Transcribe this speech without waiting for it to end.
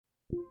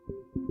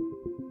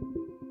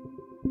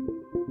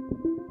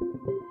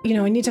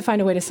I need to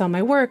find a way to sell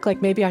my work.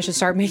 Like maybe I should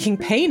start making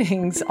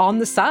paintings on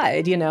the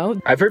side,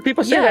 I've heard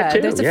people say that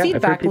too. There's a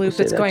feedback loop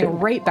that's going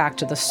right back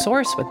to the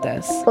source with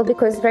this. Well,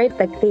 because, right,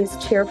 like these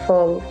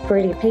cheerful,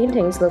 pretty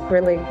paintings look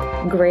really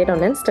great on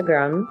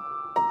Instagram.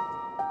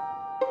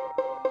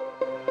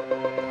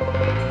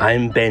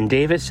 I'm Ben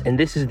Davis, and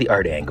this is The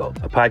Art Angle,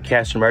 a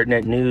podcast from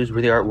ArtNet News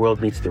where the art world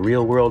meets the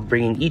real world,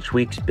 bringing each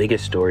week's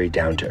biggest story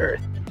down to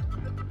earth.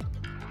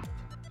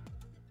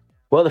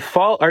 Well, the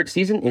fall art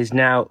season is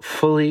now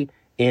fully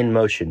in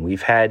motion.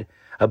 We've had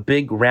a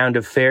big round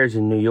of fairs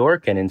in New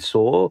York and in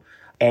Seoul,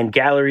 and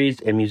galleries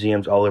and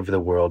museums all over the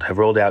world have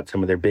rolled out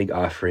some of their big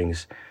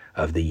offerings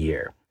of the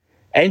year.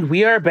 And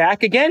we are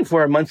back again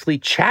for our monthly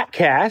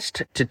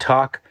chatcast to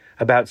talk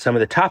about some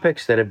of the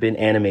topics that have been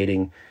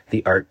animating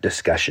the art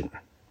discussion.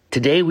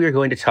 Today, we are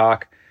going to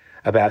talk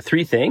about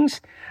three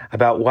things: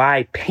 about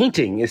why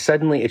painting is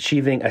suddenly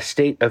achieving a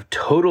state of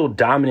total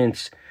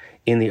dominance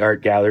in the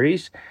art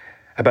galleries,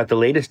 about the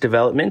latest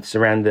developments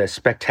around the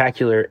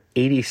spectacular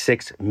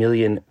 86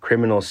 million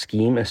criminal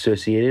scheme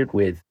associated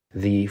with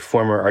the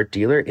former art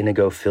dealer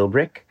Inigo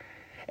Philbrick,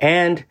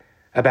 and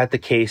about the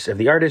case of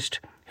the artist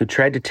who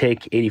tried to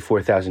take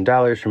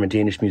 $84,000 from a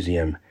Danish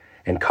museum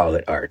and call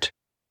it art.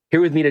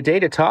 Here with me today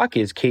to talk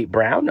is Kate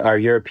Brown, our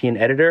European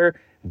editor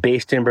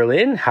based in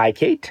Berlin. Hi,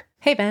 Kate.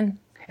 Hey, Ben.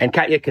 And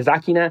Katya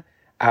Kazakina,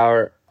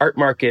 our art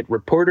market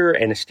reporter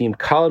and esteemed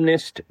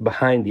columnist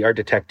behind the Art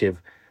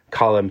Detective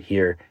column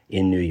here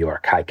in New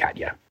York. Hi,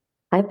 Katya.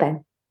 Hi,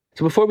 Ben.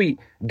 So before we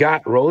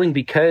got rolling,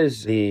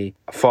 because the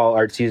fall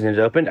art season is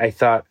opened, I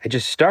thought I'd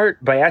just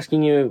start by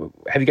asking you,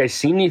 have you guys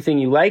seen anything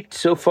you liked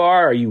so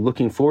far? Are you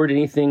looking forward to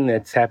anything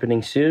that's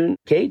happening soon?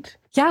 Kate?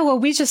 Yeah, well,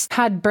 we just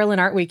had Berlin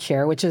Art Week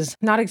here, which is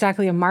not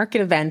exactly a market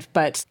event,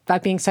 but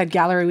that being said,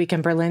 Gallery Week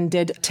in Berlin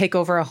did take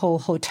over a whole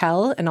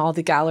hotel, and all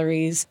the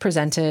galleries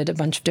presented a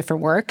bunch of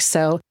different works.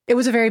 So it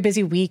was a very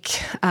busy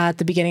week at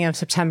the beginning of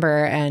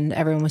September, and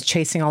everyone was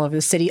chasing all over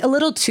the city. A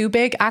little too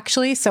big,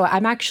 actually. So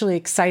I'm actually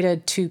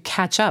excited to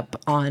catch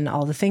up on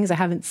all the things I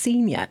haven't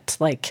seen yet.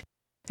 Like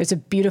there's a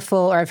beautiful,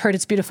 or I've heard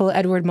it's beautiful,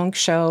 Edward Munch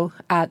show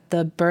at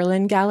the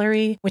Berlin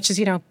Gallery, which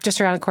is, just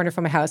around the corner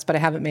from my house, but I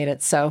haven't made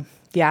it. So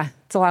yeah,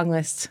 it's a long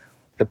list.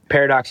 The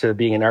paradox of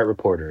being an art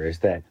reporter is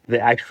that the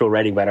actual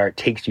writing about art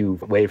takes you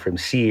away from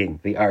seeing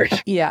the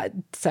art. Yeah,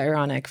 it's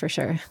ironic for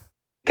sure.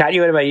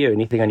 Katya, what about you?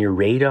 Anything on your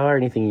radar?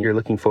 Anything you're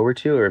looking forward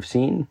to or have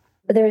seen?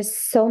 There's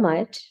so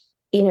much.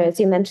 As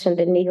you mentioned,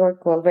 in New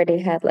York, we already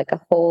had like a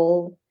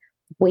whole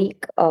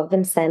week of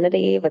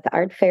insanity with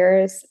art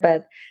fairs.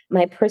 But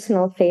my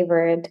personal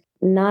favorite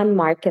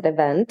non-market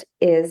event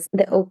is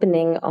the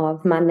opening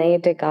of Manet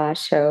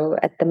Degas show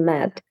at the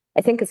Met. I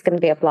think it's going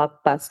to be a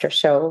blockbuster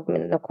show,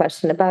 no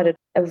question about it.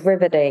 A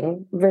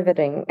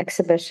riveting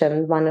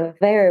exhibition, one of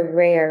very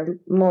rare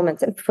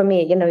moments. And for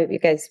me, you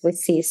guys would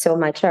see so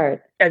much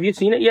art. Have you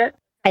seen it yet?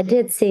 I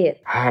did see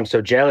it. I'm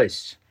so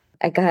jealous.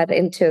 I got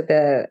into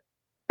the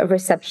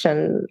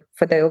reception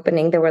for the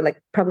opening. There were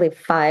like probably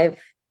 5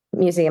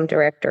 museum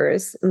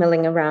directors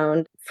milling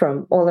around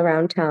from all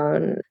around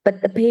town.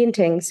 But the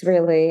paintings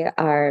really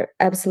are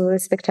absolutely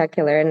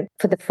spectacular. And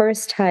for the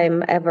first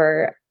time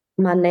ever,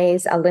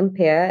 Manet's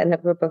Olympia and a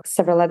group of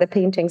several other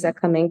paintings are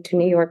coming to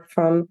New York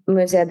from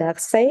Musée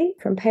d'Orsay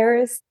from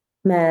Paris.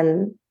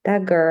 Man,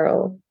 that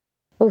girl,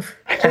 oof,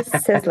 just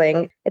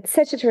sizzling. It's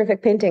such a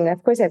terrific painting.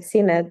 Of course, I've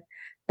seen it,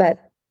 but,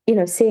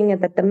 seeing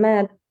it at the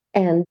Met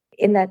and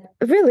in that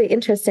really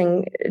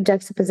interesting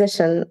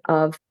juxtaposition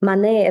of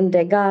Manet and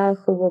Degas,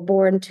 who were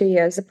born 2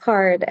 years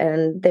apart,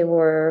 and they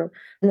were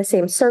in the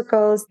same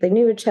circles. They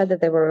knew each other.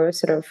 They were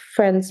sort of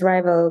friends,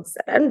 rivals.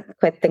 I don't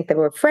quite think they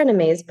were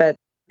frenemies, but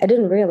I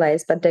didn't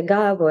realize, but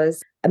Degas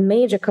was a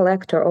major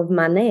collector of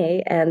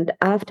Manet, and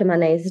after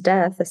Manet's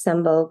death,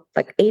 assembled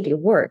like 80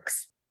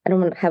 works. I don't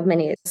want to have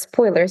many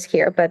spoilers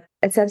here, but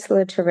it's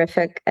absolutely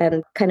terrific.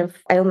 And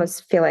I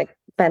almost feel like,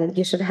 Ben,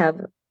 you should have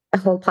a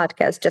whole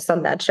podcast just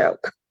on that show.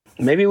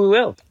 Maybe we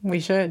will. We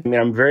should.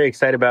 I'm very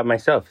excited about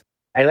myself.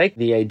 I like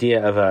the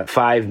idea of a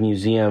 5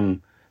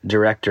 museum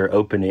director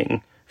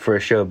opening for a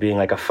show being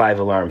like a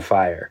 5-alarm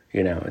fire.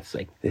 It's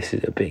like, this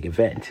is a big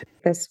event.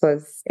 This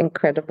was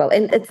incredible.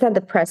 And it's not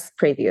the press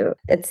preview.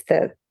 It's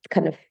the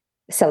kind of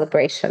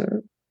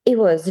celebration. It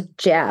was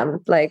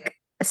jammed, like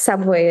a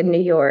subway in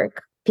New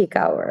York, peak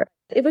hour.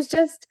 It was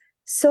just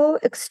so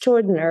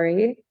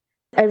extraordinary.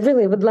 I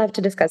really would love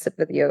to discuss it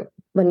with you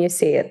when you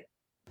see it.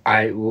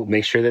 I will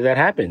make sure that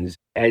happens.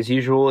 As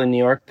usual in New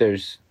York,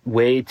 there's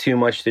way too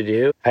much to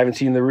do. I haven't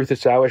seen the Ruth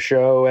Asawa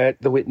show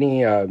at the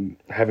Whitney. I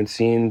haven't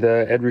seen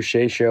the Ed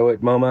Ruscha show at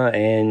MoMA.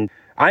 And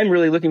I'm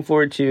really looking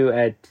forward to,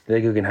 at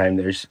the Guggenheim,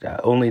 there's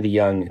only the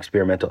young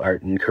experimental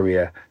art in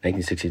Korea,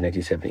 1960s,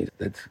 1970s.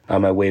 That's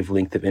on my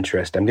wavelength of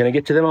interest. I'm going to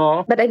get to them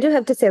all. But I do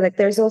have to say,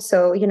 there's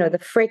also, the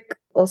Frick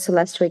also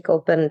last week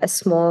opened a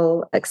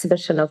small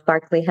exhibition of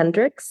Barclay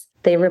Hendricks.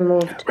 They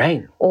removed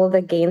all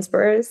the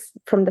Gainsboroughs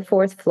from the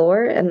 4th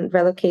floor and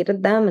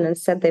relocated them. And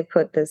instead they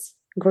put this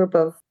group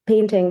of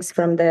paintings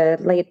from the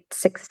late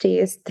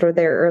 60s through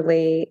their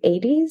early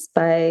 80s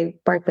by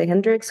Barclay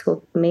Hendricks,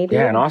 who made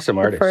an awesome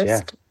artist,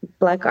 first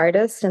Black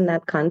artists in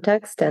that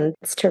context, and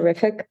it's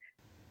terrific.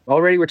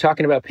 Already we're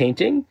talking about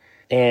painting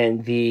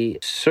and the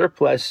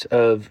surplus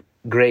of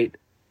great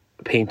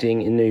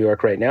painting in New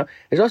York right now.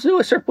 There's also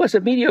a surplus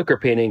of mediocre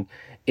painting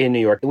in New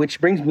York, which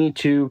brings me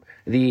to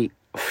the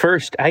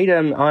first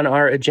item on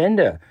our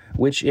agenda,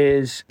 which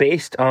is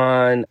based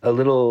on a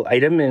little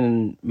item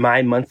in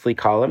my monthly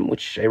column,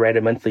 which I write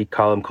a monthly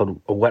column called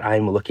What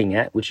I'm Looking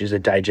At, which is a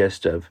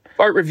digest of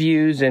art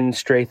reviews and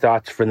stray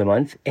thoughts for the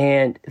month.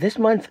 And this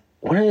month,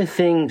 one of the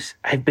things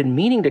I've been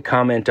meaning to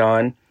comment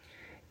on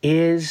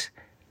is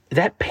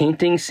that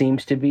painting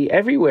seems to be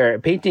everywhere.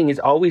 Painting is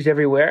always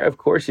everywhere. Of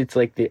course, it's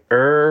like the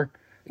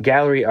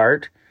gallery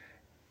art,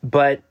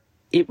 but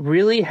it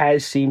really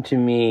has seemed to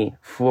me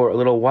for a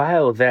little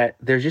while that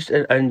there's just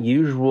an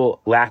unusual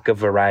lack of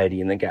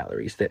variety in the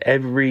galleries, that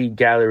every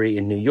gallery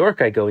in New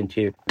York I go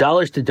into,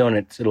 dollars to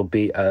donuts, it'll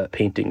be a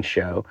painting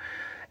show.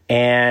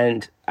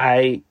 And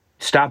I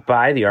stopped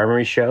by the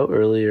Armory show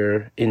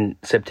earlier in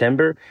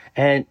September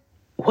and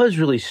was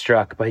really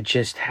struck by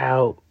just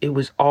how it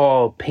was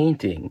all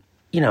painting.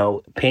 You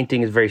know,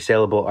 painting is very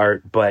saleable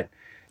art, but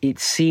it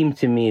seemed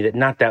to me that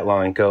not that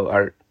long ago,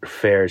 art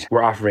fairs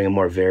were offering a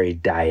more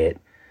varied diet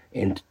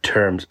in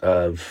terms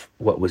of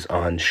what was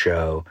on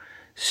show.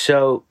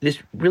 So this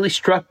really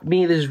struck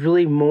me. This is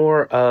really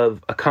more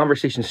of a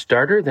conversation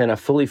starter than a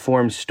fully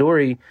formed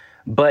story,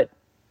 but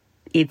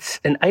it's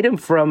an item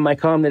from my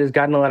column that has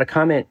gotten a lot of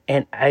comment,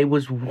 and I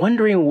was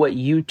wondering what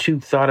you two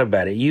thought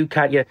about it. You,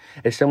 Katya,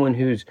 as someone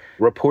who's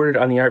reported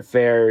on the art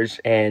fairs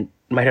and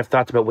might have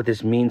thoughts about what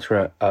this means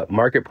from a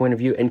market point of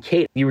view. And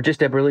Kate, you were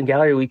just at Berlin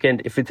Gallery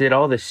Weekend. If it's at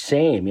all the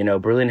same, you know,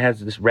 Berlin has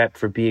this rep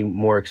for being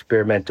more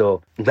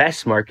experimental,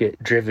 less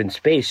market-driven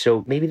space.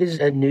 So maybe this is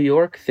a New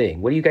York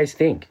thing. What do you guys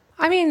think?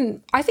 I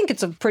mean, I think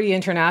it's a pretty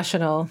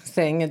international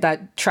thing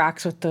that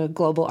tracks with the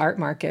global art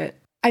market.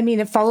 I mean,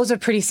 it follows a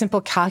pretty simple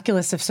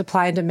calculus of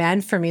supply and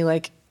demand for me.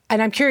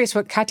 And I'm curious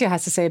what Katya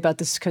has to say about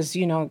this because,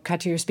 you know,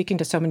 Katya, you're speaking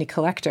to so many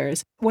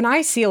collectors. When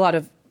I see a lot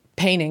of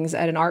paintings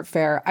at an art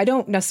fair, I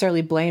don't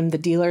necessarily blame the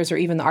dealers or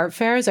even the art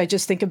fairs. I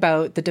just think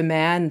about the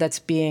demand that's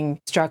being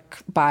struck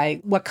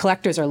by what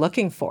collectors are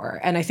looking for.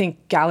 And I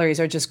think galleries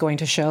are just going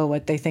to show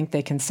what they think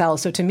they can sell.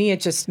 So to me, it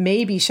just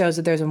maybe shows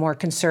that there's a more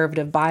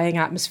conservative buying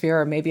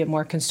atmosphere or maybe a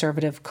more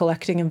conservative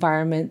collecting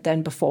environment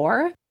than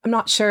before. I'm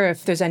not sure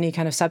if there's any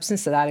kind of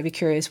substance to that. I'd be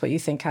curious what you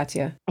think,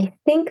 Katya. I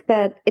think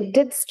that it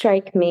did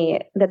strike me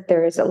that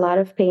there is a lot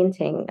of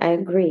painting, I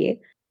agree,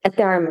 at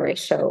the Armory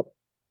show.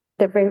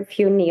 There are very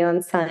few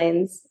neon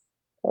signs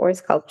or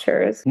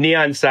sculptures.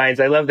 Neon signs.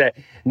 I love that.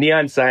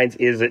 Neon signs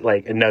is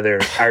like another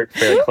art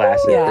fair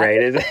classic,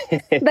 right?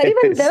 But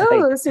even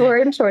those were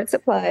in short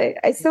supply.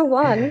 I saw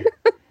one.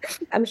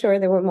 I'm sure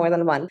there were more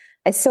than one.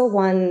 I saw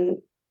one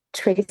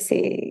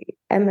Tracy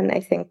Emin, I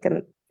think,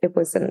 and it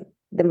wasn't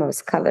the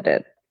most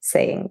coveted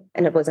saying,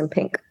 and it was in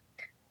pink,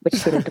 which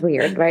seemed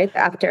weird, right?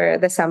 After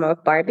the summer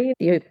of Barbie,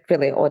 you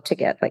really ought to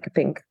get like a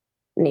pink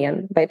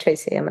neon by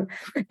Tracy Emin.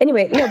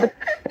 Anyway, no, but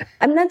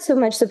I'm not so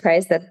much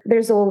surprised that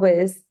there's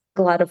always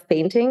a lot of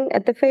painting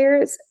at the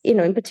fairs, you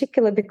know, in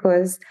particular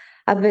because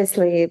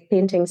obviously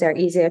paintings are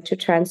easier to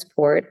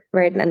transport,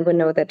 right? And we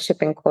know that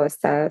shipping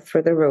costs are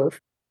through the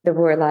roof. There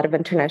were a lot of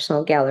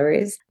international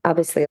galleries,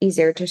 obviously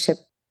easier to ship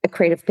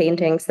creative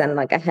paintings than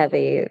like a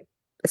heavy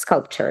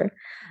sculpture.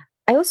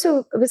 It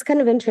was kind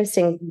of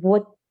interesting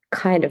what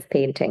kind of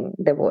painting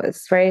there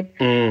was, right?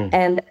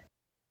 And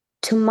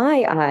to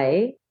my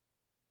eye,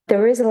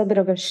 there is a little bit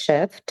of a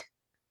shift,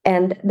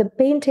 and the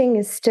painting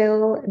is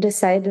still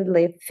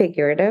decidedly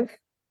figurative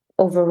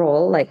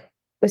overall. Like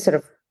we're sort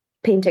of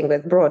painting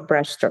with broad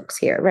brushstrokes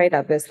here, right?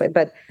 Obviously,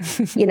 but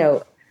you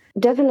know,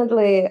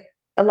 definitely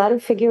a lot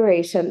of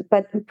figuration,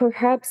 but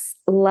perhaps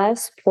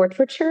less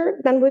portraiture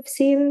than we've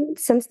seen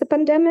since the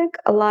pandemic.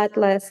 A lot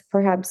less,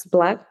 perhaps,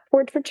 Black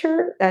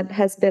portraiture that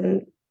has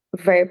been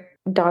very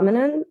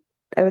dominant,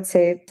 I would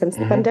say, since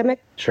the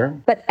pandemic. Sure.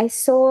 But I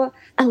saw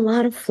a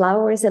lot of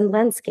flowers and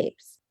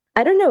landscapes.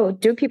 I don't know.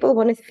 Do people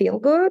want to feel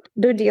good?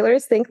 Do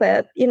dealers think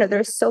that, you know,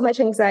 there's so much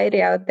anxiety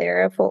out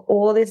there for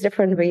all these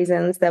different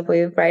reasons that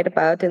we write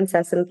about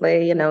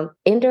incessantly, you know,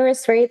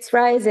 interest rates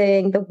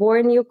rising, the war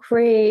in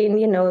Ukraine,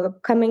 you know, the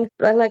coming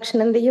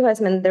election in the US.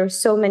 I mean, there's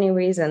so many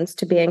reasons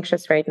to be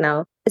anxious right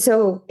now.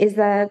 So is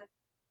that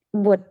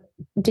what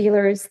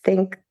dealers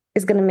think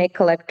is going to make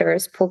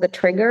collectors pull the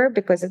trigger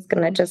because it's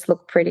going to just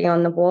look pretty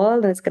on the wall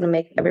and it's going to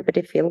make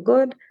everybody feel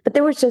good? But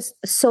there was just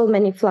so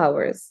many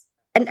flowers.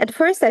 And at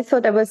first I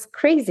thought I was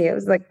crazy. I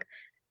was like,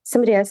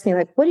 somebody asked me,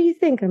 like, what do you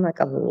think? I'm like,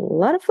 a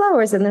lot of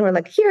flowers. And then we're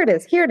like, here it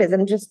is.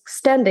 And just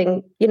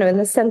standing, you know, in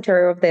the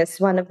center of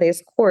one of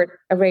these court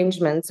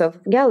arrangements of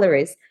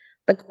galleries,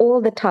 like all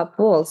the top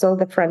walls, all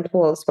the front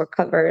walls were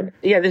covered.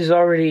 Yeah, this is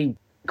already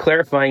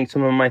clarifying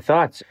some of my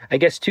thoughts. I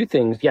guess two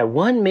things. Yeah,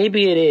 one,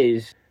 maybe it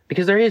is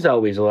because there is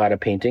always a lot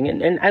of painting,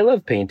 and I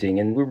love painting.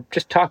 And we were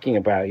just talking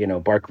about, you know,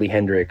 Barclay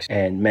Hendricks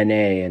and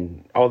Manet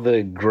and all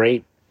the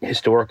great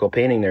historical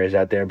painting there is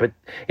out there. But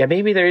yeah,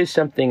 maybe there is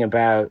something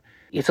about,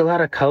 it's a lot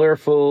of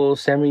colorful,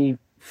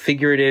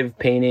 figurative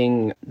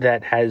painting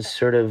that has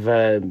sort of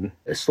a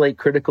slight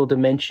critical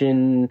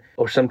dimension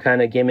or some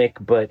kind of gimmick,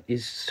 but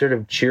is sort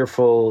of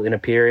cheerful in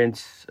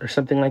appearance or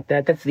something like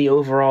that. That's the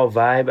overall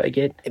vibe I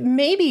get.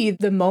 Maybe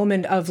the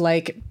moment of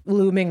like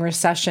looming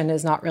recession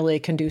is not really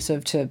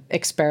conducive to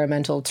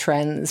experimental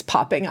trends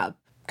popping up.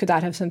 Could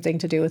that have something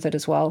to do with it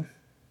as well?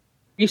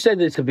 You said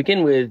this to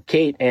begin with,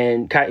 Kate,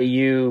 and Katya,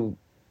 you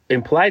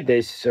implied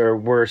this or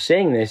were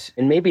saying this,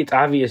 and maybe it's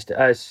obvious to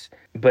us,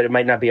 but it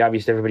might not be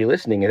obvious to everybody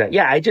listening, is that,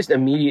 I just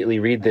immediately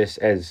read this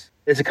as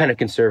a kind of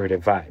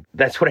conservative vibe.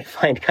 That's what I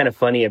find kind of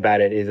funny about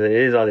it, is that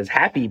it is all this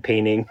happy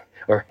painting,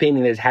 or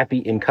painting that is happy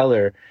in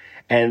color,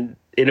 and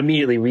it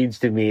immediately reads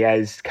to me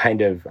as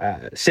kind of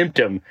a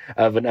symptom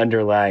of an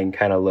underlying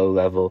kind of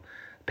low-level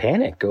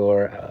panic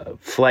or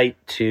flight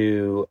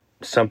to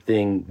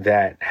something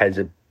that has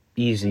an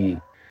easy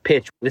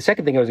pitch. The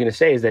second thing I was going to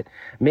say is that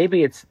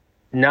maybe it's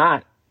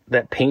not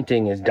that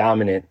painting is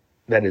dominant.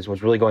 That is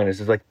what's really going on.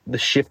 Is like the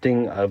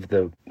shifting of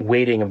the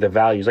weighting of the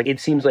values. Like it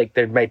seems like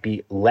there might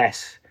be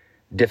less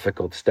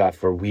difficult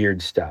stuff or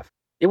weird stuff.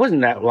 It wasn't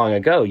that long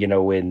ago,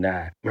 when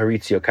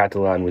Maurizio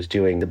Cattelan was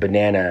doing the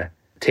banana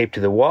taped to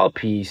the wall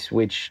piece,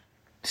 which,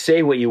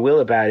 say what you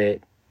will about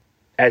it,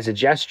 as a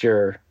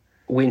gesture,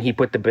 when he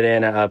put the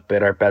banana up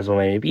at Art Basel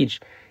Miami Beach,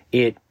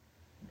 it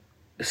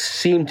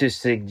seemed to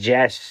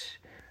suggest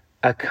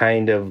a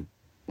kind of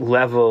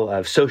level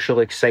of social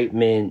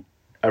excitement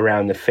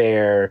around the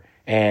fair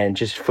and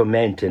just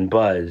foment and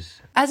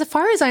buzz. As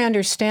far as I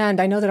understand,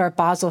 I know that Art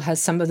Basel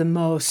has some of the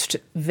most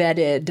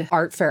vetted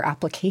art fair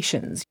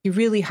applications. You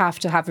really have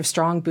to have a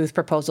strong booth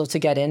proposal to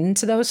get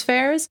into those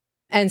fairs.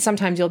 And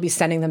sometimes you'll be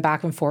sending them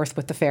back and forth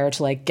with the fair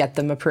to get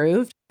them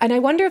approved. And I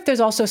wonder if there's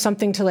also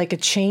something to a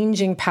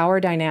changing power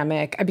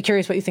dynamic. I'd be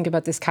curious what you think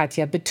about this,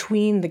 Katya,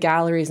 between the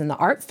galleries and the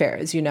art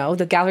fairs.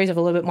 The galleries have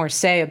a little bit more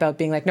say about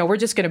being no, we're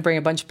just going to bring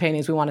a bunch of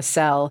paintings we want to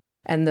sell.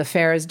 And the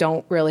fairs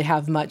don't really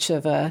have much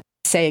of a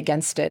say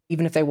against it,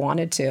 even if they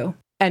wanted to.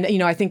 And,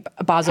 I think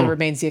Basel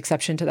remains the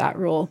exception to that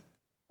rule.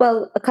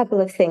 Well, a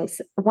couple of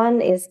things. One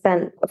is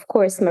then, of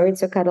course,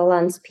 Maurizio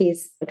Cattelan's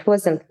piece, it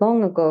wasn't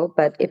long ago,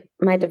 but it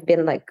might have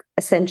been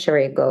a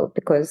century ago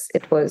because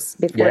it was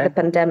before the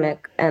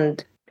pandemic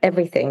and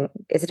everything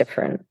is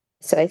different.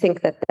 So I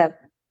think that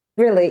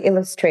really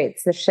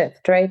illustrates the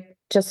shift, right?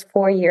 Just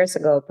 4 years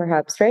ago,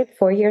 perhaps, right?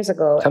 4 years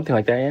ago. Something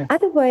like that, yeah.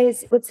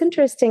 Otherwise, what's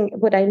interesting,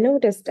 what I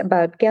noticed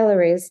about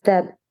galleries,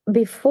 that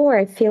before,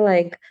 I feel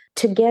like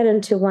to get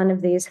into one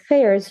of these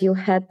fairs, you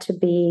had to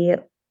be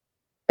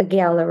a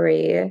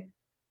gallery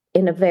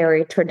in a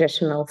very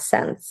traditional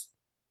sense.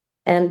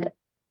 And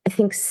I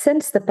think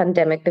since the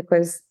pandemic,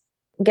 because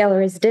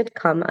galleries did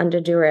come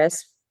under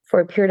duress for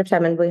a period of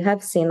time, and we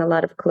have seen a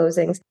lot of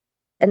closings,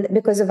 and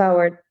because of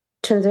our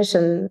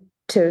transition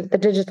to the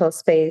digital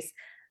space.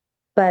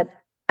 But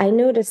I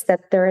noticed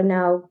that there are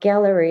now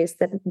galleries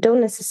that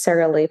don't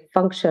necessarily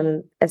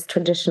function as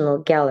traditional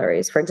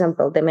galleries. For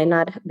example, they may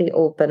not be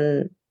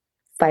open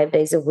 5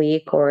 days a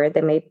week, or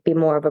they may be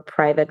more of a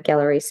private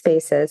gallery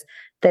spaces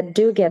that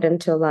do get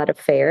into a lot of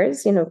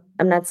fairs.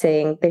 I'm not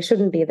saying they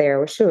shouldn't be there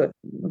or should,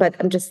 but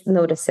I'm just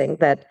noticing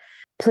that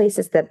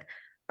places that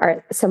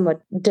are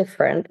somewhat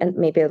different and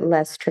maybe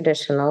less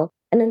traditional.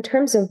 And in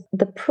terms of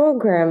the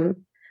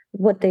program,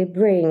 what they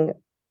bring,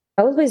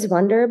 I always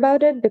wonder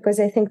about it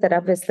because I think that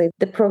obviously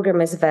the program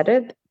is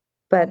vetted,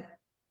 but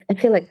I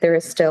feel like there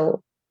is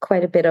still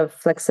quite a bit of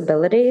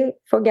flexibility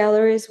for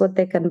galleries, what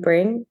they can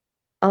bring.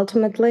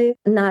 Ultimately,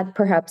 not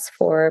perhaps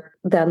for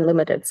the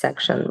unlimited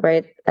section,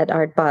 right, at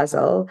Art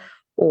Basel,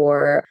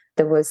 or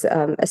there was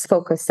a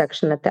focus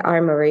section at the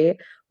Armory,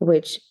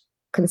 which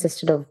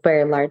consisted of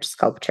very large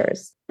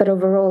sculptures. But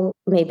overall,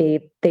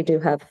 maybe they do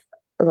have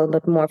a little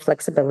bit more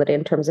flexibility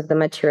in terms of the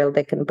material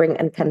they can bring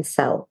and can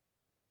sell.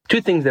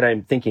 Two things that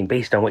I'm thinking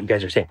based on what you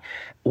guys are saying.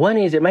 One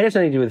is it might have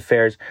something to do with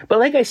fairs, but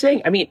like I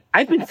say,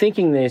 I've been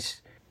thinking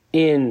this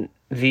in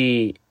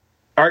the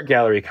art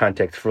gallery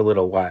context for a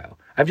little while.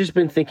 I've just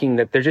been thinking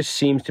that there just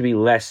seems to be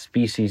less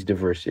species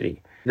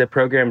diversity. The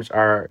programs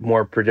are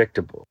more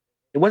predictable.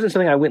 It wasn't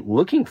something I went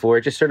looking for.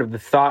 It just sort of the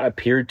thought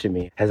appeared to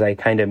me as I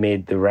kind of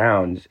made the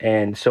rounds.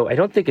 And so I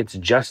don't think it's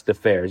just the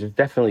fairs. It's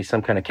definitely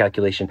some kind of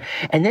calculation.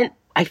 And then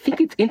I think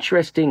it's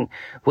interesting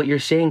what you're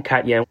saying,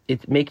 Katya.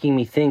 It's making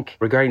me think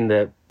regarding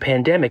the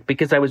pandemic,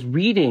 because I was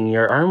reading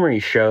your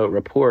Armory Show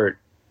report.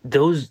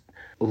 Those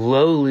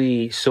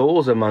lowly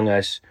souls among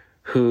us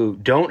who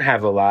don't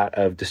have a lot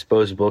of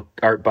disposable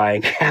art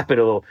buying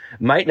capital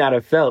might not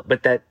have felt,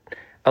 but that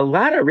a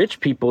lot of rich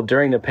people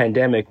during the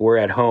pandemic were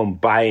at home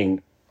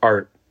buying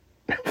art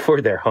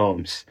for their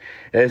homes.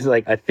 It's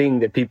like a thing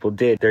that people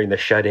did during the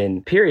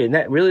shut-in period. And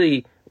that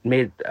really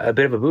made a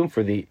bit of a boom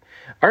for the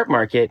art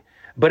market.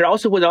 But it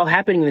also was all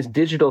happening in this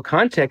digital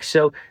context.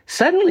 So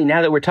suddenly,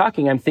 now that we're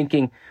talking, I'm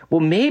thinking, well,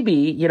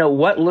 maybe,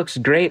 what looks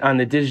great on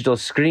the digital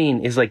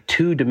screen is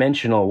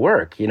two-dimensional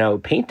work,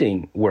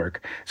 painting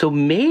work. So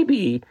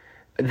maybe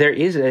there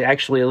is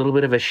actually a little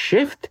bit of a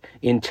shift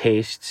in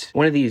tastes,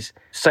 one of these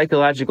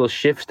psychological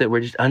shifts that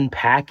we're just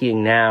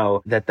unpacking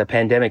now that the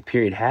pandemic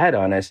period had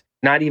on us.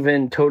 not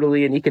even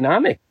totally an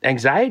economic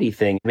anxiety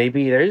thing.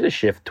 Maybe there's a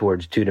shift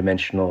towards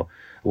two-dimensional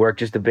work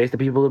just based on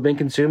people who've been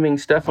consuming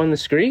stuff on the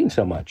screen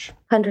so much.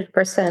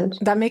 100%.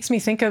 That makes me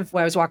think of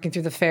when I was walking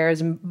through the fairs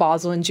in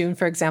Basel in June,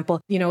 for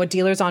example, a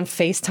dealer's on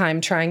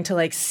FaceTime trying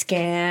to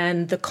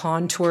scan the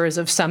contours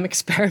of some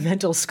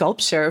experimental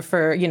sculpture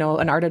for,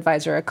 an art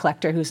advisor, a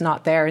collector who's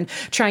not there, and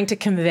trying to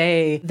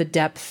convey the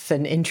depth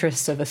and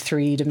interest of a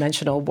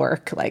three-dimensional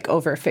work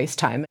over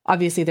FaceTime.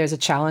 Obviously, there's a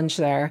challenge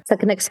there. It's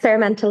like an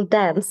experimental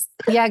dance.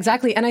 Yeah,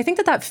 exactly. And I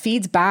think that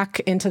feeds back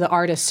into the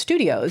artist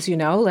studios,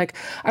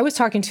 I was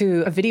talking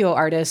to a video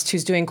artist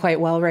who's doing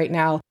quite well right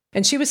now.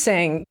 And she was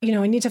saying,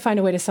 I need to find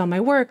a way to sell my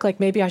work.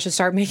 Maybe I should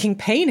start making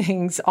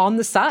paintings on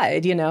the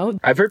side,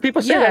 I've heard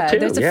people say that too.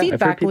 There's a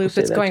feedback loop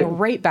that's going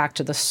right back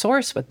to the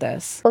source with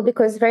this. Well,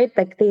 because,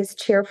 these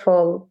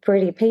cheerful,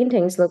 pretty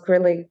paintings look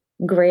really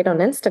great on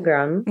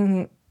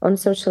Instagram, on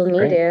social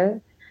media.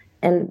 Right.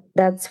 And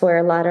that's where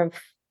a lot of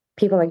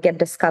people get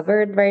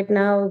discovered right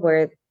now,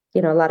 where,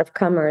 a lot of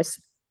commerce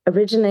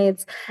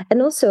originates.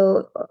 And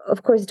also,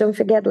 of course, don't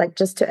forget,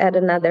 just to add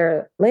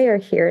another layer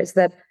here, is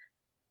that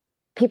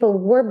people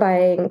were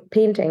buying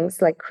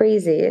paintings like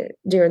crazy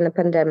during the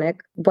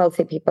pandemic,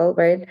 wealthy people,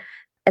 right?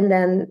 And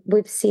then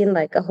we've seen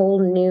a whole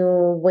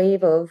new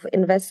wave of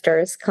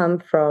investors come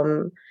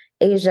from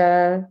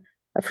Asia,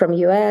 from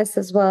US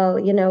as well,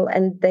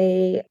 and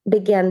they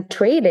began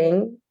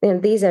trading.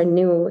 These are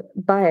new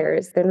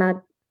buyers. They're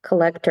not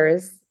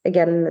collectors,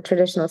 again, in the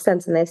traditional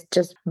sense, and they're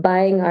just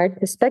buying art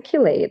to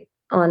speculate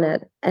on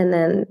it. And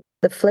then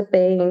the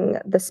flipping,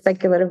 the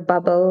speculative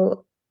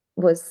bubble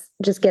was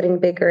just getting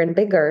bigger and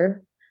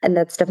bigger. And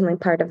that's definitely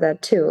part of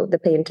that too, the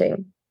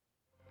painting.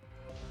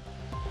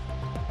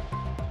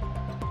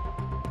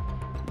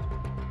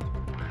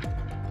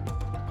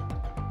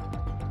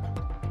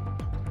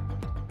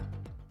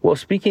 Well,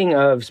 speaking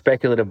of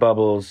speculative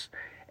bubbles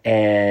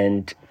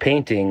and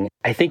painting,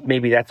 I think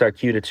maybe that's our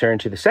cue to turn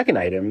to the second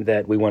item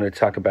that we want to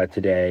talk about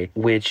today,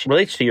 which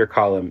relates to your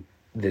column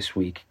this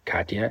week,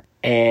 Katya,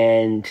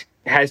 and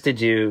has to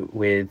do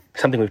with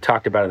something we've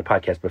talked about on the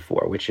podcast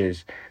before, which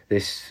is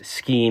this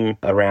scheme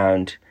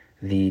around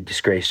the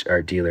disgraced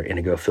art dealer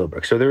Inigo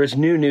Philbrook. So there was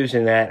new news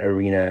in that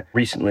arena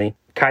recently.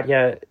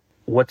 Katya,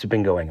 what's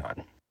been going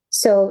on?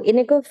 So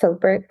Inigo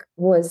Philbrook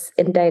was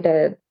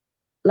indicted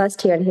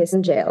last year and he's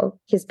in jail.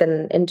 He's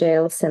been in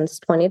jail since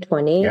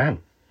 2020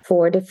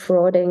 for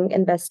defrauding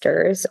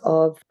investors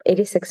of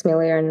 $86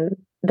 million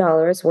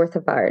worth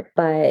of art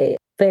by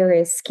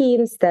various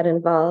schemes that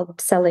involved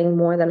selling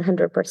more than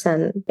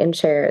 100% in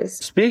shares.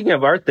 Speaking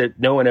of art that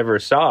no one ever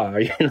saw,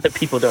 that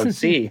people don't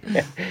see,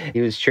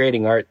 he was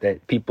trading art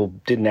that people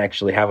didn't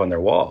actually have on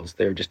their walls.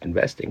 They were just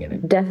investing in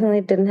it.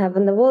 Definitely didn't have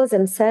on the walls.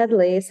 And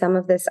sadly, some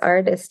of this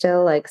art is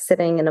still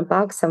sitting in a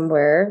box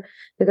somewhere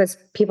because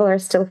people are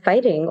still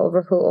fighting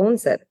over who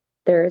owns it.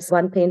 There's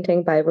one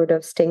painting by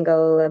Rudolf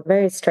Stingel, a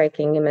very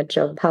striking image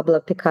of Pablo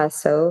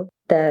Picasso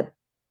that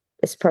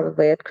is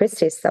probably at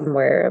Christie's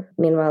somewhere.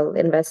 Meanwhile,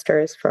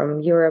 investors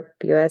from Europe,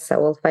 US are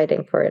all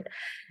fighting for it.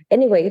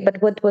 Anyway,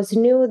 but what was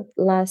new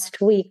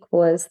last week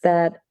was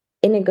that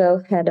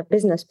Inigo had a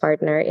business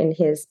partner in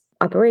his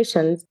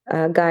operations,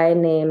 a guy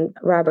named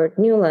Robert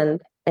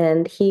Newland,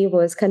 and he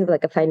was kind of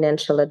like a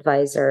financial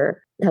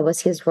advisor. That was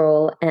his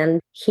role.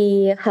 And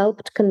he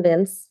helped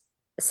convince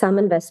some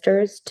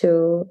investors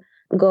to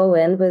go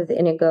in with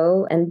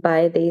Inigo and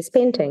buy these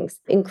paintings,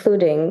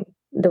 including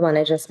the one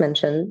I just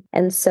mentioned.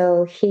 And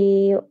so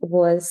he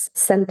was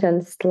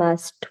sentenced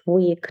last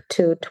week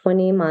to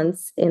 20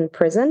 months in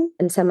prison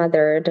and some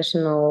other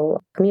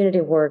additional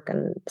community work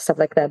and stuff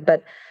like that.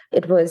 But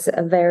it was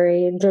a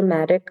very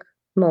dramatic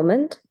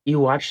moment. You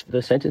watched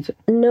the sentencing?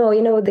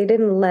 No, they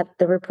didn't let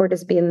the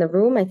reporters be in the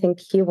room. I think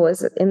he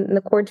was in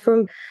the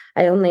courtroom.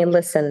 I only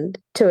listened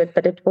to it,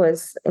 but it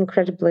was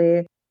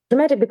incredibly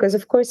dramatic because,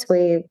 of course,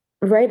 we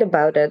write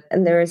about it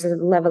and there is a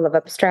level of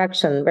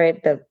abstraction,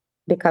 right, that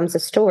becomes a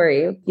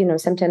story.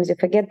 Sometimes you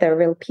forget there are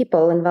real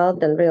people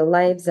involved in real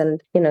lives.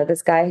 And,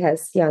 this guy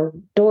has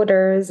young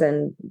daughters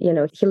and,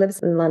 he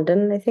lives in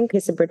London. I think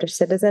he's a British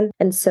citizen.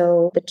 And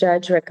so the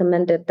judge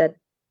recommended that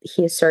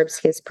he serves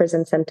his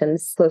prison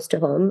sentence close to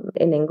home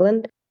in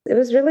England. It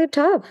was really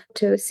tough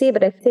to see,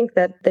 but I think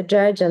that the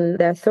judge and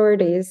the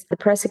authorities, the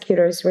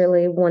prosecutors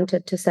really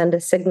wanted to send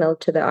a signal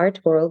to the art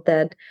world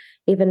that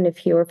even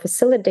if you're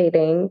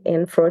facilitating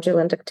in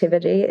fraudulent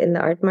activity in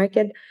the art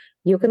market,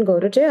 you can go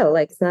to jail.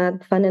 It's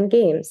not fun and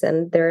games.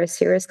 And there are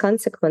serious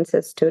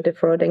consequences to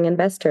defrauding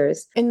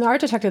investors. In the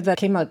Art Detective that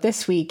came out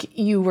this week,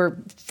 you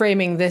were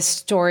framing this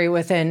story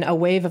within a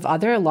wave of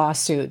other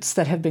lawsuits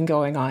that have been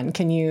going on.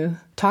 Can you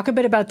talk a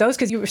bit about those?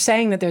 Because you were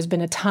saying that there's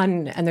been a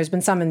ton, and there's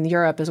been some in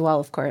Europe as well,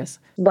 of course.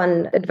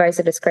 One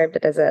advisor described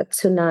it as a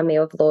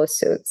tsunami of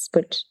lawsuits,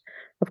 which,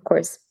 of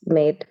course,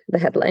 made the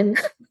headline.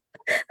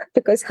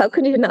 Because how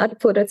could you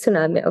not put a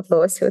tsunami of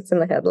lawsuits in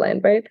the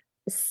headline, right?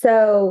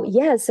 So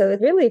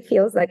it really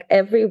feels like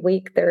every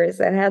week there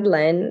is a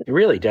headline. It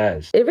really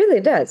does. It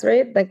really does,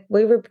 right?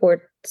 We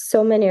report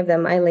so many of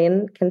them.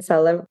 Eileen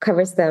Kinsella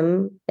covers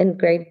them in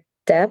great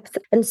depth.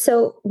 And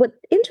so what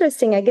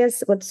interesting, I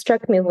guess, what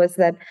struck me was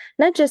that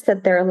not just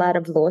that there are a lot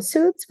of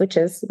lawsuits, which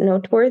is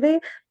noteworthy,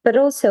 but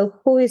also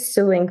who is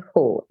suing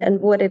who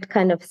and what it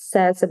kind of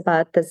says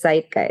about the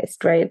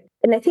zeitgeist, right?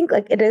 And I think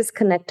like it is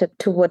connected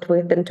to what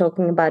we've been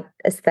talking about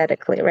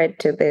aesthetically, right?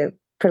 To the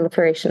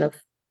proliferation of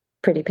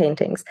pretty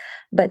paintings.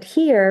 But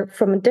here,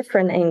 from a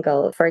different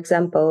angle, for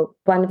example,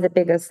 one of the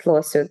biggest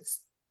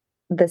lawsuits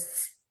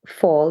this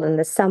fall in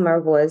the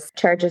summer was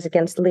charges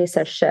against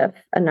Lisa Schiff,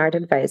 an art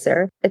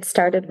advisor. It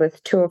started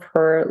with two of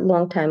her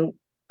longtime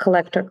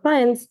collector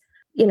clients,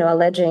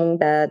 alleging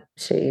that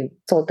she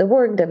sold the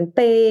work, didn't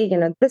pay,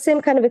 the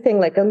same kind of a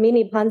thing, like a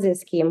mini Ponzi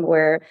scheme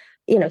where,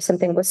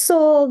 something was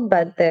sold,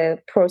 but the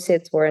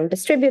proceeds weren't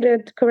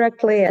distributed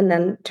correctly. And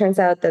then turns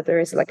out that there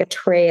is like a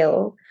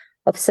trail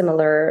of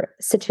similar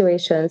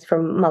situations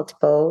from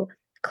multiple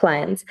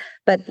clients.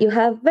 But you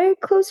have very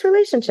close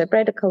relationship,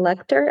 right? A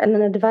collector and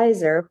an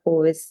advisor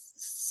who is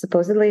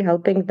supposedly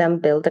helping them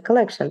build a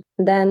collection.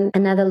 Then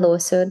another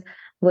lawsuit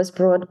was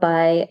brought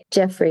by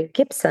Jeffrey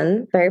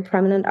Gibson, very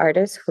prominent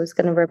artist who's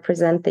going to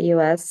represent the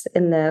US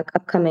in the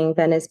upcoming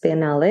Venice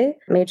Biennale,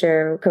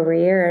 major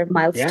career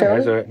milestone. Yeah,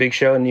 there's a big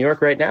show in New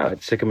York right now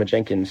at Sycamore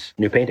Jenkins'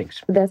 new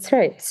paintings. That's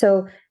right.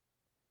 So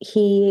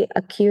he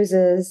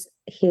accuses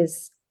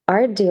his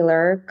art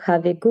dealer,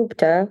 Kavi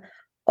Gupta,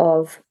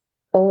 of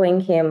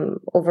owing him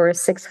over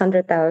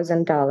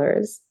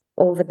 $600,000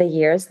 over the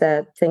years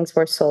that things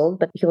were sold,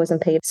 but he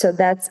wasn't paid. So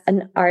that's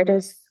an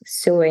artist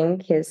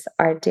suing his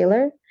art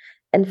dealer.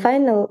 And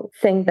final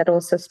thing that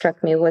also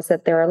struck me was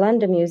that the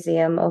Orlando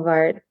Museum of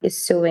Art is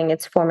suing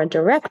its former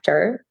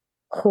director,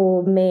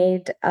 who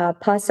made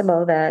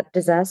possible that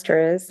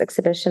disastrous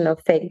exhibition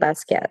of fake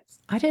Basquiat's.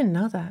 I didn't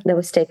know that. That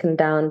was taken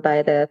down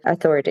by the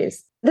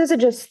authorities. Those are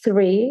just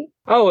three.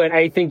 Oh, and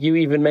I think you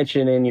even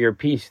mentioned in your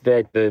piece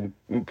that the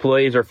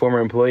employees or former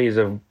employees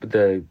of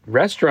the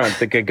restaurant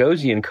that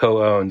Gagosian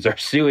co-owns are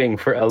suing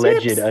for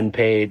alleged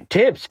unpaid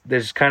tips.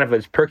 There's kind of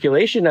a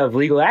percolation of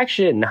legal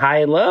action, high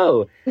and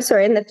low.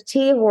 Sorry, in the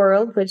tea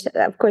world, which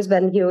of course,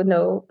 Ben, you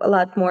know a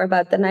lot more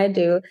about than I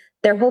do,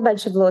 there are a whole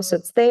bunch of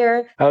lawsuits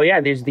there. Oh,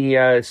 yeah. There's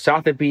the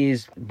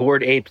Sotheby's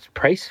Bored Apes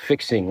price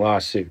fixing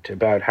lawsuit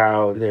about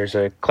how there's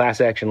a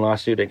class action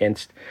lawsuit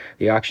against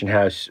the auction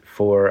house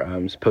for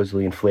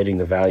supposedly inflating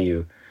the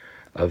value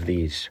of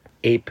these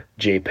ape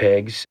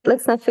JPEGs.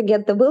 Let's not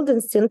forget the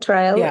Wildenstein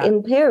trial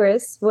in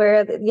Paris,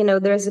 where,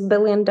 there's $1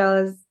 billion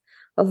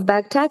of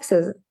back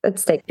taxes at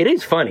stake. It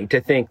is funny to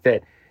think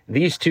that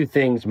these two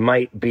things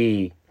might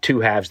be two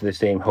halves of the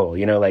same whole.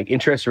 Like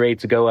interest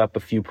rates go up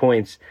a few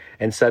points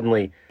and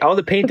suddenly all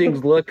the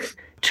paintings look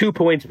 2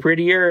 points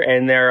prettier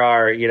and there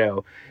are,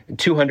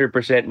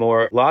 200%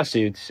 more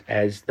lawsuits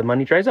as the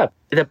money dries up.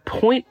 The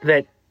point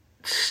that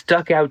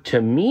stuck out to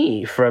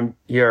me from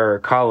your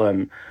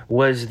column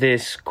was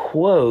this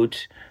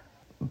quote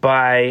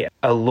by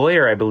a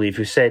lawyer, I believe,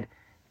 who said,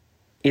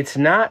 "It's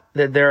not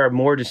that there are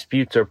more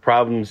disputes or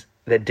problems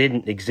that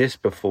didn't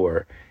exist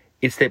before.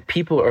 It's that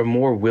people are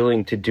more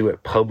willing to do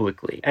it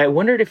publicly." I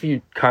wondered if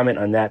you'd comment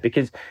on that,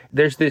 because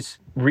there's this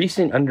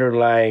recent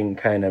underlying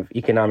kind of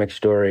economic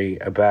story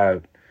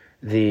about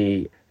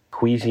the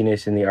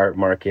queasiness in the art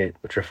market,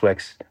 which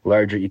reflects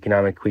larger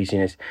economic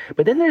queasiness.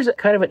 But then there's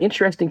kind of an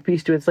interesting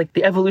piece to it. It's like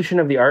the evolution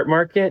of the art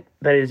market.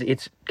 That is,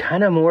 it's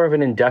kind of more of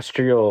an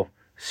industrial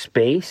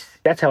space.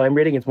 That's how I'm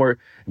reading. It's more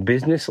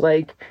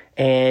business-like.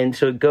 And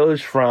so it goes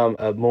from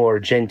a more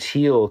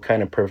genteel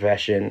kind of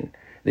profession.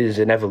 This is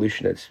an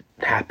evolution that's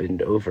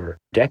happened over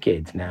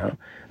decades now,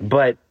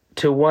 but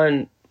to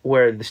one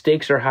where the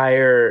stakes are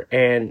higher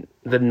and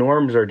the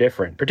norms are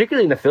different,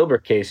 particularly in the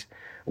Filbert case,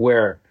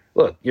 where,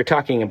 look, you're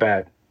talking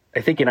about, I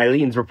think in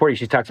Eileen's reporting,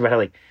 she talks about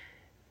how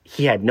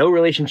he had no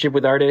relationship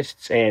with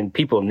artists and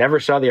people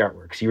never saw the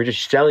artworks. You were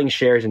just selling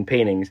shares and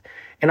paintings.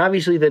 And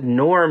obviously the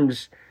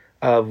norms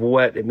of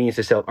what it means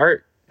to sell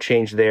art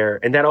changed there.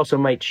 And that also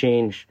might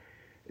change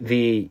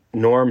the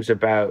norms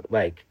about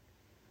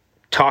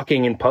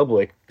talking in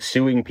public,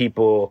 suing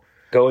people,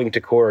 going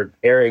to court,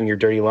 airing your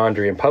dirty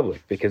laundry in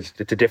public, because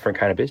it's a different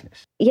kind of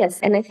business. Yes,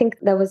 and I think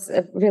that was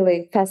a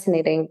really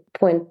fascinating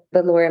point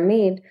that Laura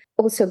made,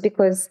 also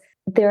because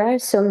there are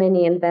so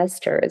many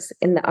investors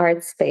in the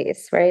art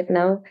space right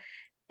now,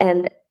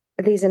 and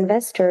these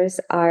investors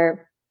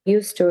are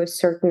used to a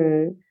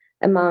certain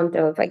amount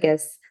of, I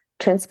guess,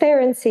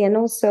 transparency, and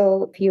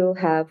also if you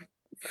have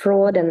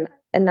fraud and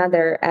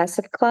another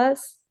asset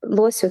class,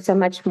 lawsuits are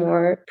much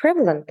more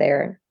prevalent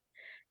there.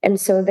 And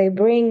so they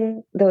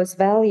bring those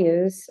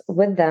values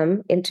with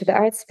them into the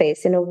art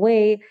space in a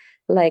way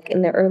like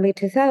in the early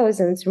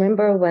 2000s.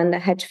 Remember when the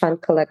hedge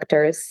fund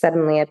collectors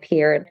suddenly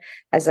appeared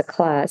as a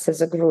class,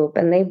 as a group,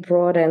 and they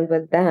brought in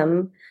with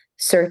them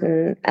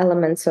certain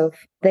elements of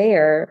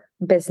their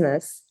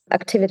business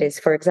activities,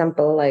 for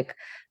example, like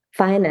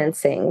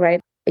financing, right?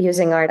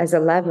 Using art as a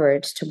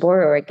leverage to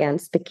borrow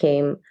against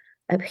became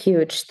a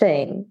huge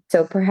thing.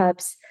 So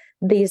perhaps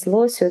these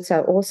lawsuits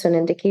are also an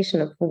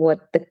indication of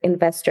what the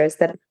investors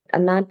that are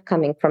not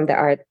coming from the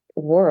art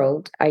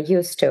world are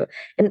used to.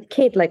 And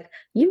Kate, like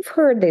you've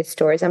heard these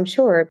stories, I'm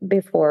sure,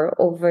 before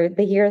over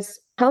the years.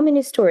 How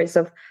many stories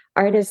of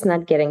artists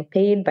not getting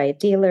paid by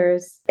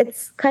dealers?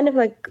 It's kind of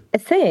like a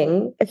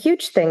thing, a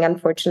huge thing,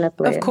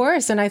 unfortunately. Of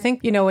course. And I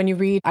think, when you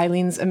read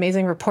Eileen's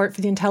amazing report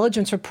for the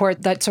intelligence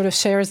report that sort of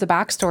shares the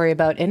backstory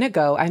about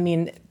Inigo, I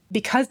mean,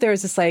 because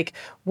there's this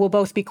we'll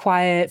both be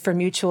quiet for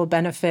mutual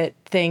benefit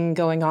thing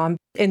going on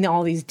in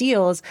all these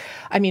deals.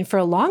 I mean, for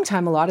a long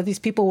time, a lot of these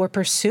people were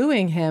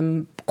pursuing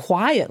him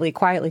quietly.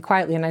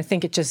 And I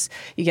think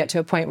you get to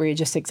a point where you're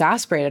just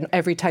exasperated.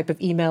 Every type of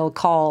email,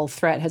 call,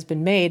 threat has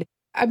been made.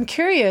 I'm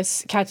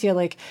curious,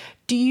 Katya,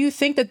 do you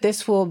think that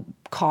this will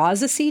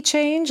cause a sea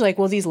change?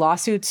 Will these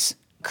lawsuits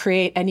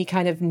create any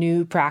kind of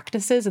new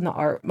practices in the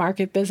art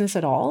market business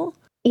at all?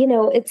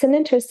 It's an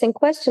interesting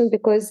question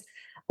because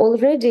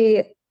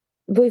already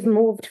we've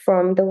moved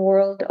from the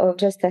world of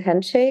just the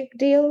handshake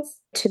deals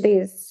to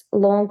these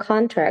long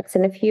contracts.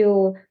 And if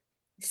you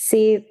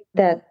see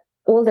that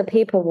all the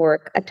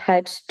paperwork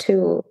attached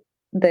to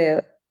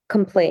the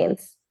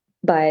complaints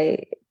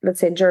by, let's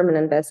say, German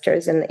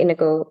investors in the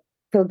Inigo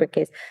Philbrick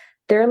case,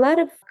 there are a lot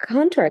of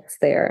contracts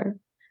there.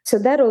 So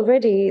that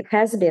already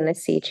has been a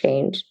sea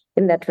change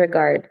in that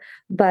regard.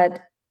 But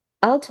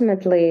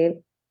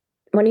ultimately,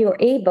 when you're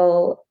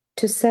able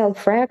to sell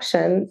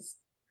fractions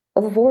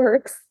of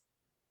works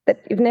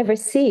that you've never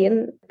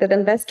seen, that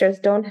investors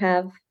don't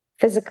have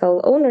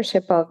physical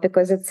ownership of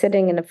because it's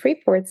sitting in a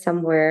free port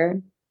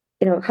somewhere,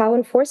 how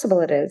enforceable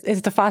it is.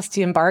 It's the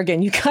Faustian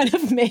bargain you kind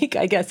of make,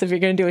 I guess, if you're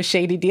going to do a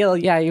shady deal.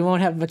 Yeah, you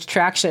won't have much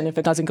traction if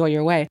it doesn't go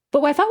your way.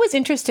 But what I thought was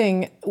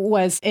interesting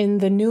was in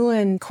the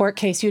Newland court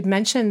case, you'd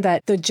mentioned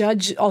that the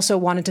judge also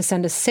wanted to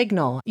send a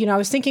signal. I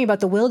was thinking about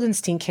the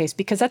Wildenstein case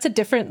because that's a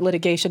different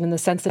litigation in the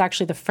sense that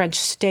actually the French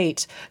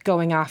state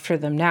going after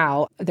them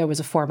now. There was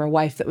a former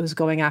wife that was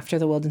going after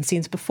the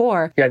Wildensteins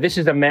before. Yeah, this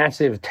is a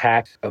massive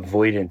tax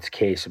avoidance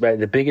case,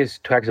 the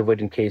biggest tax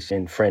avoidance case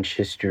in French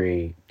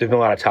history. There's been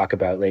a lot of talk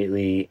about lately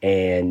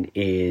and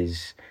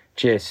is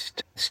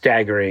just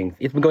staggering.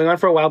 It's been going on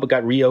for a while, but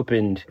got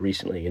reopened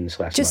recently in this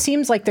last month. Just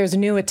seems like there's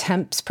new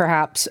attempts,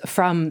 perhaps,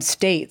 from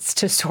states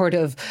to sort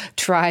of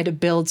try to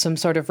build some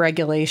sort of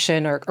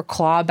regulation or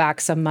claw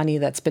back some money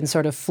that's been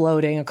sort of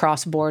floating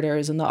across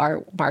borders in the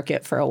art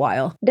market for a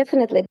while.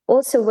 Definitely.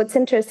 Also, what's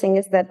interesting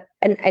is that,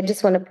 and I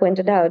just want to point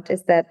it out,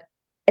 is that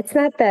it's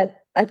not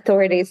that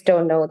authorities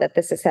don't know that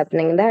this is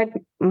happening in the art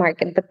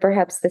market, but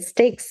perhaps the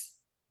stakes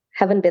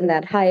haven't been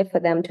that high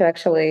for them to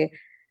actually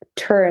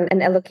turn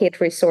and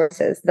allocate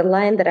resources. The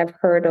line that I've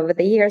heard over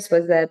the years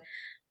was that,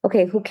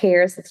 okay, who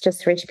cares? It's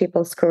just rich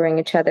people screwing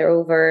each other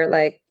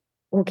over.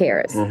 Who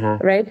cares?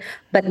 Mm-hmm. Right?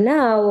 But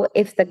now,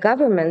 if the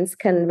governments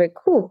can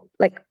recoup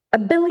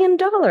 $1 billion,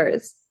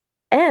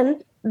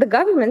 and the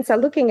governments are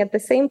looking at the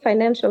same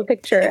financial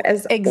picture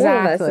as all of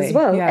us as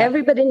well. Yeah.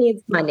 Everybody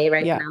needs money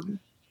right now.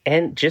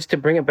 And just to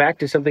bring it back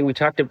to something we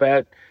talked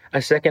about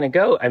a second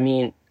ago, I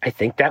mean, I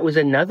think that was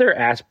another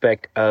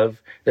aspect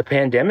of the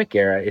pandemic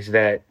era is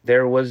that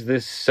there was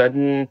this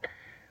sudden,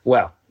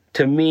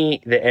 to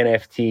me, the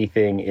NFT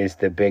thing is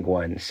the big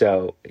one.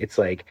 So it's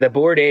the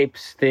Bored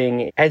Apes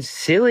thing, as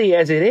silly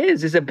as it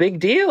is a big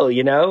deal,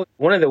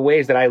 One of the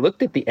ways that I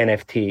looked at the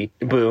NFT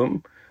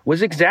boom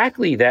was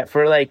exactly that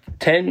for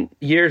 10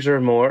 years or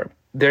more,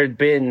 there'd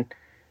been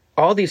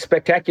all these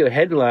spectacular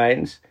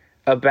headlines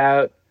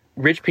about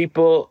rich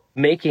people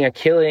making a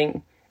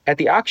killing at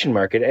the auction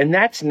market. And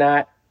that's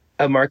not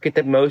a market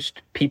that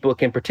most people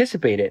can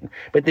participate in.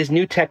 But this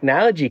new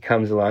technology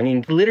comes along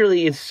and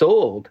literally is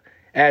sold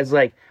as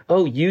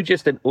you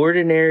just an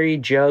ordinary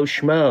Joe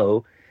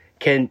Schmo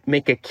can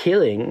make a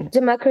killing.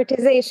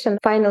 Democratization,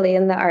 finally,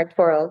 in the art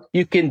world.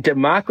 You can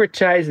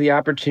democratize the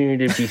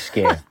opportunity to be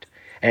scammed.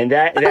 And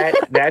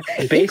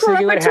that's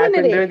basically what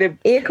happened during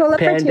the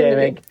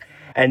pandemic.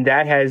 And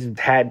that has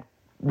had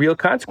real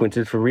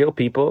consequences for real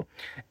people.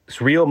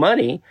 It's real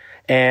money.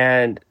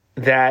 And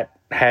that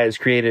has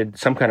created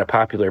some kind of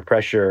popular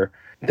pressure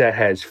that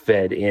has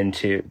fed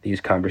into these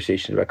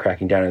conversations about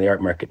cracking down on the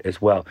art market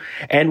as well.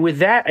 And with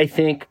that, I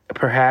think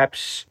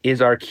perhaps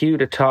is our cue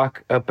to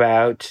talk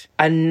about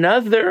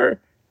another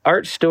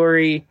art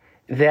story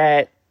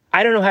that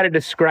I don't know how to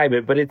describe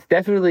it, but it's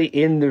definitely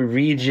in the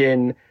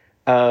region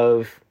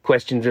of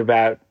questions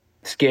about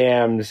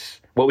scams,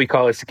 what we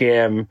call a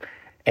scam,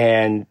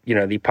 and,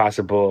 the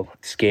possible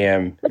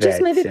scam. But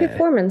just maybe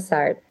performance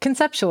art.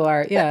 Conceptual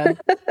art, yeah.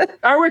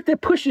 Artwork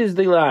that pushes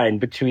the line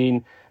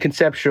between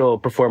conceptual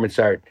performance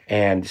art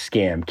and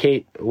scam.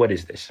 Kate, what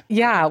is this?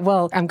 Yeah,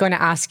 well, I'm going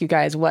to ask you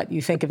guys what you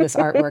think of this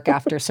artwork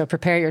after, so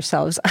prepare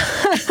yourselves.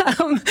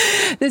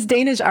 This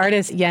Danish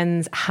artist,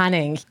 Jens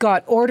Hanning,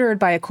 got ordered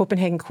by a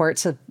Copenhagen court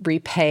to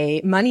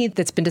repay money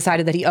that's been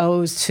decided that he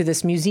owes to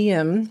this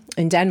museum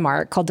in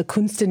Denmark called the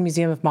Kunsten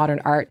Museum of Modern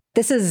Art.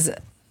 This is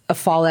a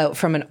fallout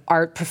from an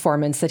art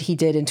performance that he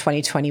did in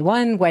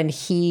 2021 when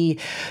he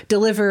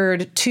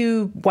delivered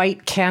 2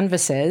 white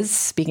canvases,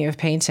 speaking of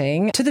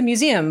painting, to the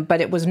museum,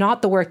 but it was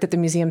not the work that the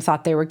museum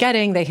thought they were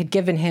getting. They had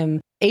given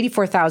him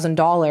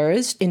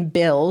 $84,000 in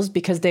bills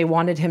because they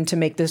wanted him to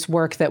make this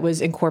work that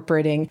was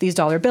incorporating these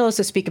dollar bills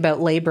to speak about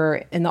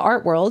labor in the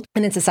art world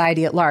and in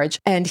society at large.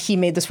 And he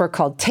made this work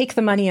called Take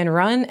the Money and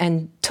Run,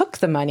 and took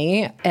the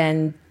money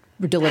and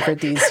delivered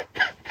these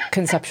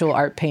conceptual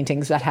art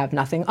paintings that have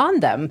nothing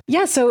on them.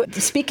 Yeah, so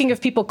speaking of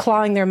people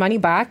clawing their money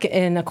back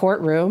in a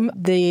courtroom,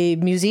 the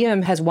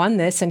museum has won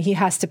this and he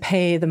has to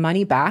pay the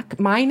money back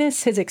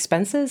minus his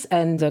expenses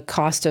and the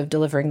cost of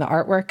delivering the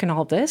artwork and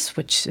all this,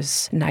 which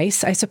is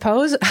nice, I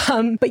suppose.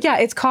 But yeah,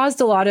 it's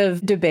caused a lot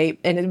of debate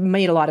and it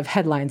made a lot of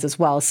headlines as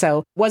well.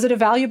 So was it a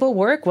valuable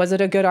work? Was it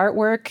a good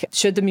artwork?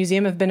 Should the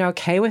museum have been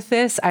okay with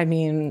this? I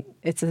mean,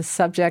 it's a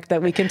subject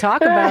that we can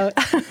talk about.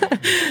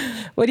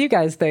 What do you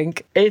guys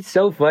think? It's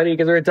so funny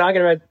because we're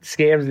talking about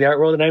scams in the art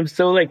world, and I'm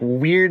so like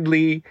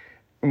weirdly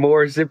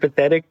more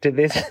sympathetic to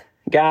this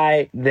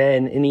guy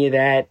than any of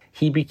that.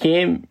 He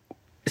became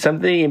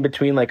something in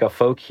between like a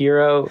folk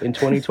hero in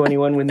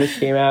 2021 when this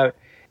came out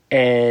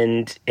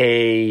and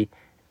a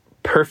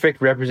perfect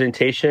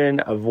representation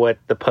of what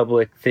the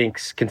public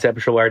thinks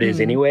conceptual art is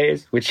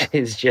anyways, which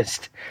is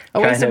just a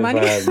waste of money.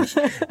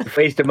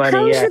 Waste of money.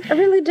 How is it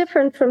really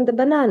different from the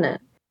banana?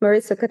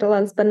 Mauricio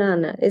Catalan's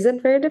banana. Is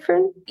it very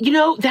different? You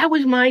know, that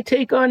was my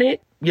take on it.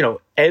 You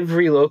know,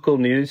 every local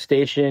news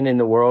station in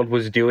the world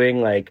was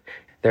doing like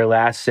their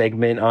last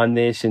segment on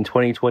this in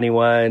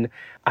 2021.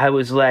 I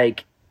was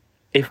like,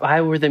 if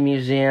I were the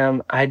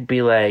museum, I'd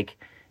be like,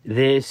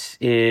 this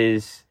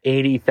is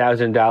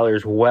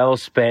 $80,000 well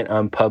spent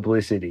on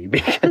publicity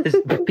because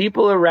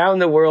people around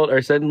the world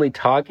are suddenly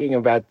talking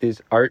about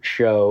this art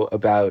show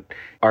about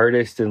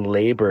artists and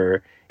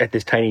labor at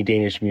this tiny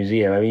Danish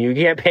museum. I mean, you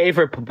can't pay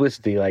for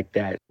publicity like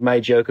that. My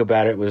joke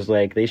about it was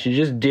like, they should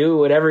just do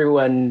what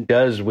everyone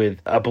does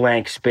with a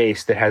blank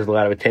space that has a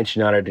lot of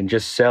attention on it and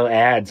just sell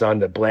ads on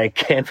the blank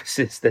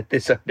canvases that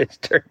this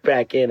artist turned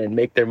back in and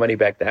make their money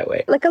back that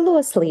way. Like a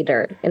loss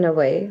leader, in a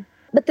way.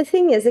 But the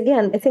thing is,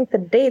 again, I think the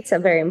dates are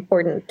very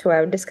important to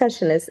our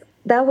discussion. Is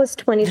that was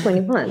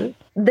 2021.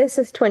 This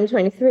is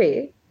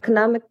 2023.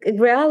 Economic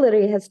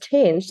reality has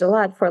changed a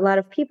lot for a lot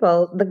of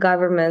people, the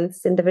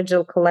governments,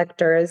 individual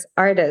collectors,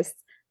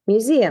 artists,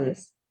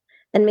 museums.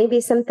 And maybe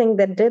something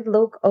that did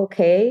look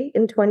okay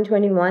in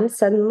 2021,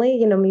 suddenly,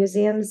 you know,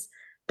 museums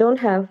don't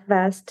have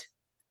vast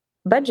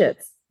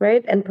budgets,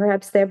 right? And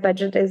perhaps their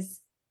budget is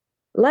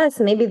less.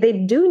 Maybe they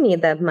do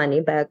need that money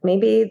back.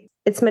 Maybe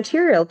it's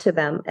material to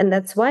them, and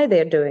that's why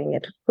they're doing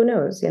it. Who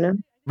knows, you know?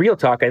 Real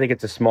talk, I think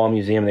it's a small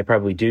museum. They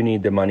probably do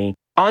need the money.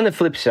 On the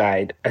flip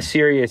side, a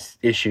serious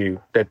issue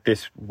that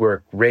this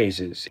work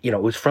raises, you know,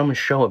 it was from a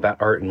show about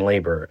art and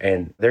labor.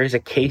 And there is a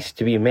case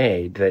to be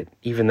made that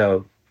even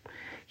though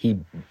he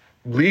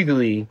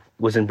legally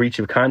was in breach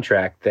of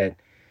contract, that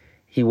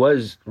he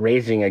was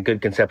raising a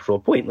good conceptual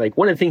point. Like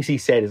one of the things he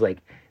said is like,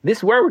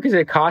 this work is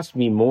going to cost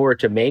me more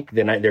to make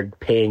than they're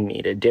paying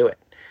me to do it.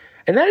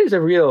 And that is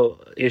a real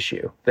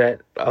issue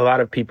that a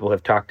lot of people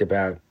have talked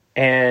about.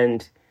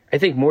 And I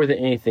think more than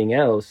anything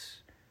else,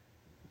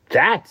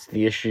 that's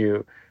the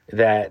issue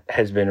that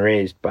has been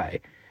raised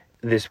by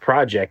this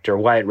project, or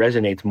why it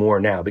resonates more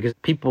now, because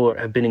people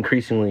have been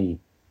increasingly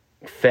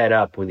fed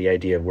up with the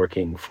idea of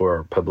working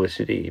for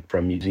publicity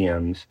from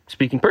museums.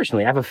 Speaking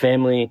personally, I have a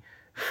family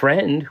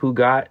friend who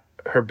got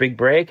her big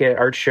break at an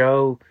art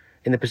show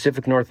in the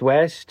Pacific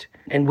Northwest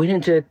and went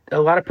into a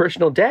lot of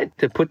personal debt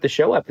to put the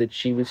show up that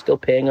she was still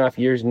paying off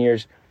years and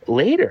years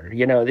later.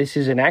 You know, this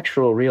is an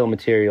actual real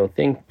material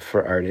thing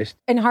for artists.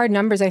 In hard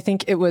numbers, I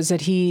think it was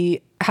that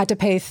he had to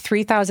pay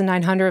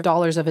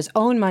 $3,900 of his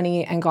own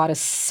money and got a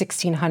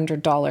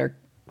 $1,600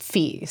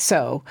 fee.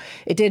 So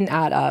it didn't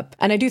add up.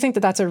 And I do think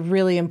that that's a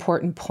really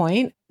important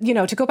point. You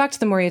know, to go back to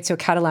the Maurizio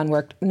Catalan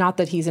work, not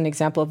that he's an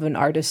example of an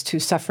artist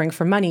who's suffering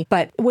for money,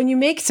 but when you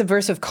make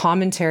subversive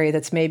commentary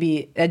that's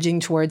maybe edging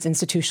towards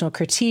institutional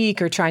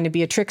critique or trying to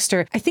be a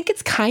trickster, I think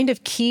it's kind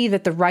of key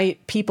that the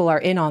right people are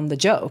in on the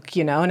joke,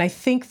 you know? And I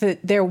think that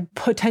there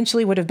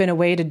potentially would have been a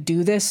way to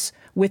do this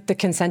with the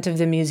consent of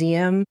the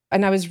museum.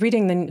 And I was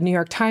reading the New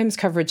York Times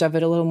coverage of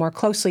it a little more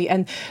closely.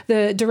 And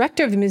the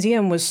director of the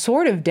museum was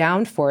sort of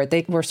down for it.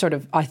 They were sort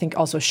of, I think,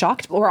 also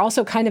shocked, or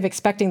also kind of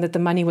expecting that the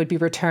money would be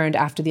returned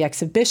after the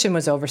exhibition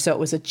was over. So it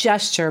was a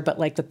gesture, but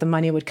like that the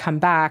money would come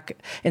back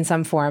in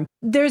some form.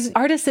 There's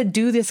artists that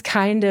do this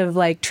kind of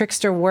like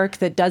trickster work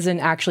that doesn't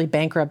actually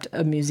bankrupt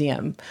a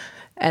museum.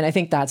 And I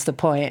think that's the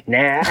point.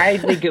 Nah, I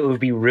think it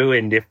would be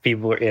ruined if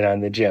people were in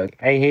on the joke.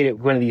 I hate it.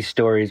 One of these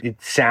stories, it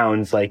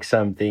sounds like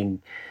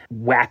something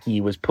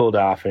wacky was pulled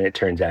off and it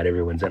turns out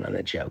everyone's in on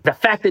the joke. The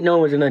fact that no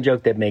one was in on the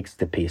joke, that makes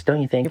the piece,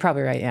 don't you think? You're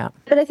probably right, yeah.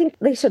 But I think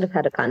they should have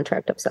had a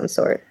contract of some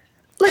sort.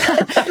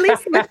 Like, at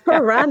least with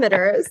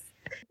parameters.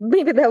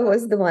 Maybe that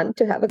was the one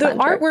to have a contract.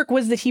 The artwork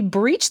was that he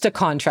breached a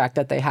contract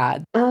that they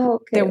had. Oh,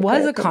 okay. There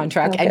was a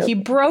contract and he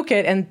broke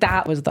it, and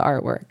that was the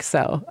artwork.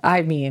 So,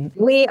 I mean,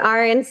 we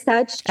are in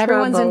such trouble.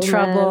 Everyone's in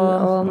trouble.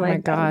 Man. Oh my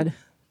God.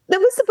 That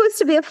was supposed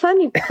to be a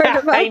funny part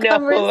of our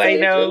conversation. I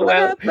know. What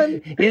Well,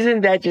 happened?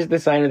 isn't that just the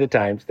sign of the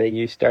times that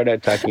you start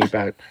out talking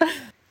about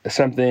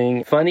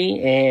something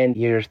funny and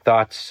your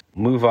thoughts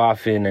move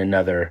off in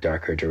another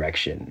darker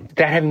direction?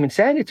 That having been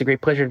said, it's a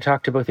great pleasure to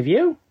talk to both of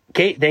you.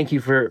 Kate, thank you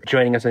for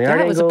joining us on the Art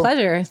Angle. It was a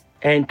pleasure.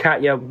 And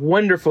Katya,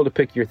 wonderful to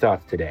pick your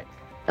thoughts today.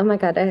 Oh my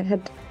God, I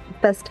had the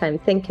best time.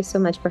 Thank you so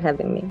much for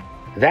having me.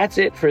 That's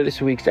it for this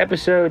week's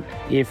episode.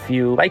 If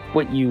you like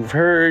what you've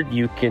heard,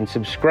 you can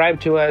subscribe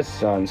to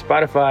us on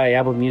Spotify,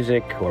 Apple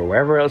Music, or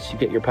wherever else you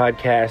get your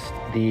podcast.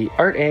 The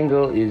Art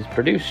Angle is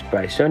produced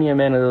by Sonia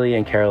Manalili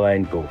and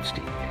Caroline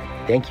Goldstein.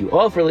 Thank you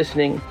all for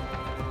listening,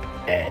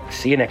 and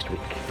see you next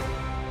week.